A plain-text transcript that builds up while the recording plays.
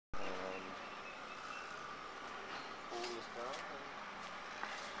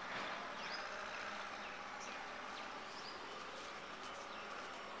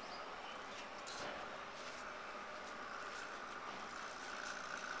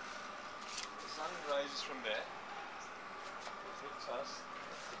views from there. It's us. That's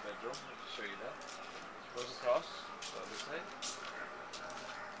the bedroom. I'll show you that. Goes across to the other side.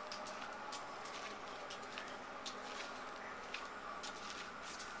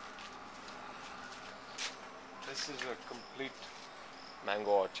 This is a complete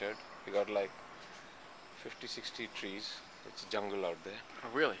mango orchard. We got like 50-60 trees. It's jungle out there. Oh,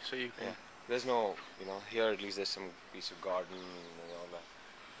 really? So you can... Yeah. There's no, here at least there's some piece of garden and all that.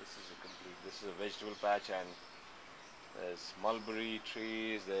 This is a vegetable patch, and there's mulberry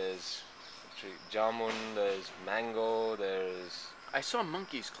trees, there's jamun, there's mango, there's... I saw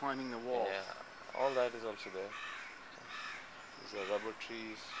monkeys climbing the wall. Yeah, all that is also there. These are rubber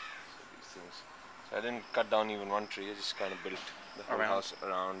trees, so these things. So I didn't cut down even one tree, I just kind of built the whole house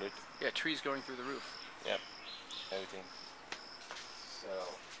around it. Yeah, trees going through the roof. Yep, everything. So...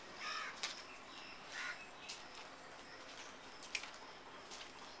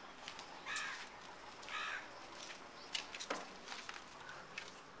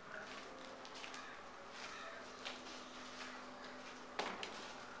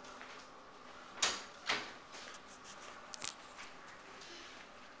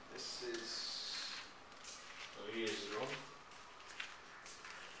 Here's the room.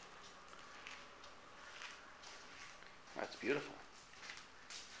 That's beautiful.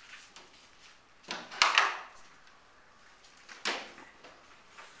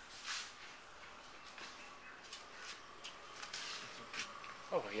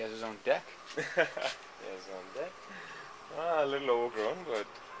 Oh, he has his own deck. He has his own deck. A little overgrown, but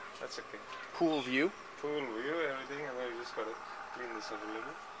that's okay. Pool view. Pool view, everything, and then we just gotta clean this up a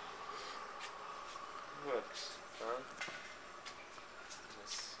little. Works.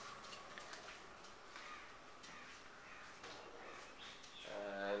 Yes.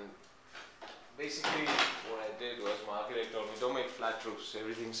 And basically what I did was my architect told me don't make flat roofs,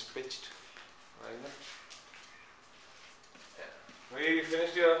 everything's pitched. Right now. Yeah. You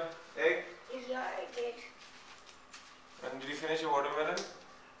finished your egg? Yeah, I did. And did you finish your watermelon?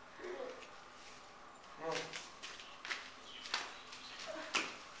 No.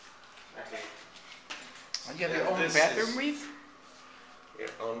 Okay. And you have your own bathroom, Reeve?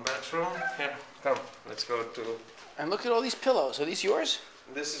 Your own bathroom? Here, come. Let's go to... And look at all these pillows. Are these yours?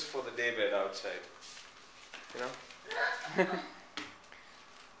 This is for the daybed outside. You know?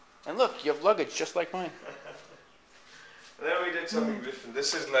 And look, you have luggage just like mine. Then we did something different.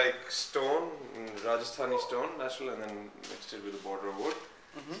 This is like stone, Rajasthani stone, natural, and then mixed it with a border of wood.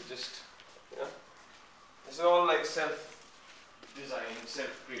 Just, this is all like self-designed,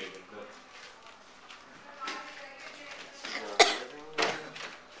 self-created.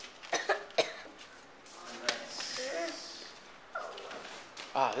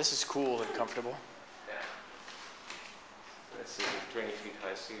 Ah, this is cool and comfortable. Yeah. This is a 20 feet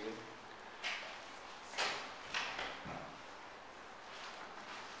high ceiling.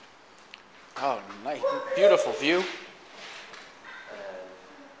 Oh, nice. Beautiful view. So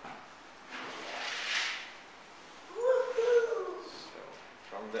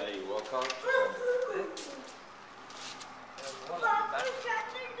from there you walk out.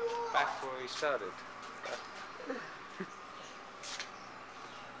 Back where we started.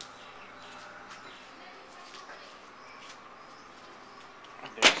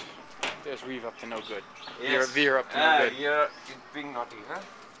 There's Reeve up to no good. Yes. Veer up to no good. You're being naughty, huh?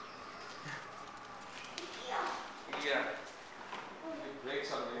 Yeah. You break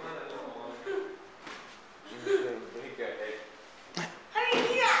something, huh? Break your head.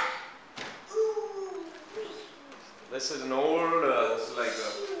 This is an old, this is like a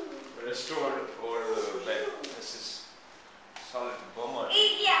restored old bed. This is solid Burma.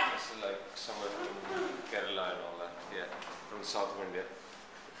 This is like somewhere from Kerala and all that. Yeah, from the south of India.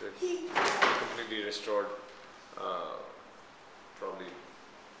 It's completely restored. Probably.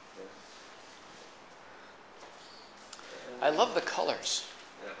 Yeah. I love the colors.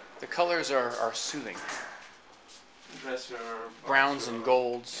 Yeah. The colors are soothing. Dresser. Browns and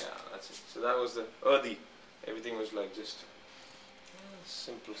golds. Yeah, that's it. So that was the earthy. Everything was like just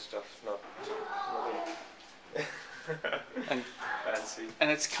simple stuff, nothing and fancy.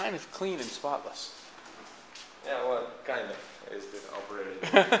 And it's kind of clean and spotless. Yeah, well, kind of is the operator.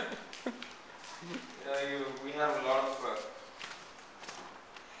 We have a lot of,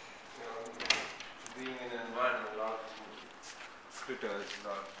 being in an environment, a lot of critters, a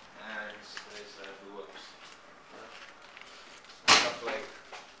lot of ants, this, that, works. Stuff like.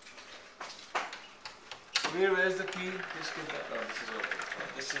 Where's the key? Just give that. No, this is open.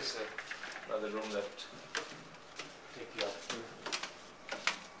 This is another room that take you up to.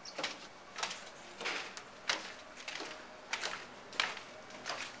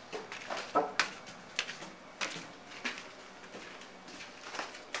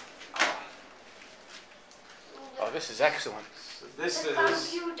 this is excellent. So this The is.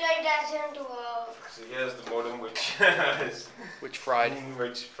 computer doesn't work. So here's the modem which is Which fried?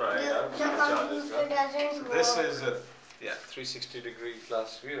 which fried The out. computer doesn't So work. this is a 360-degree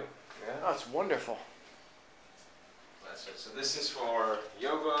glass view. Yeah. Oh, it's wonderful. That's it. So this is for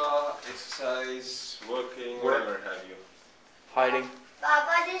yoga, exercise, working, whatever have you. Hiding.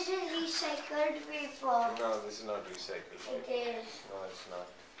 Papa, this is recycled paper. No, this is not recycled. It is. No, it's not.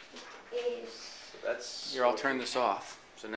 It is. So that's. Here, I'll turn this off.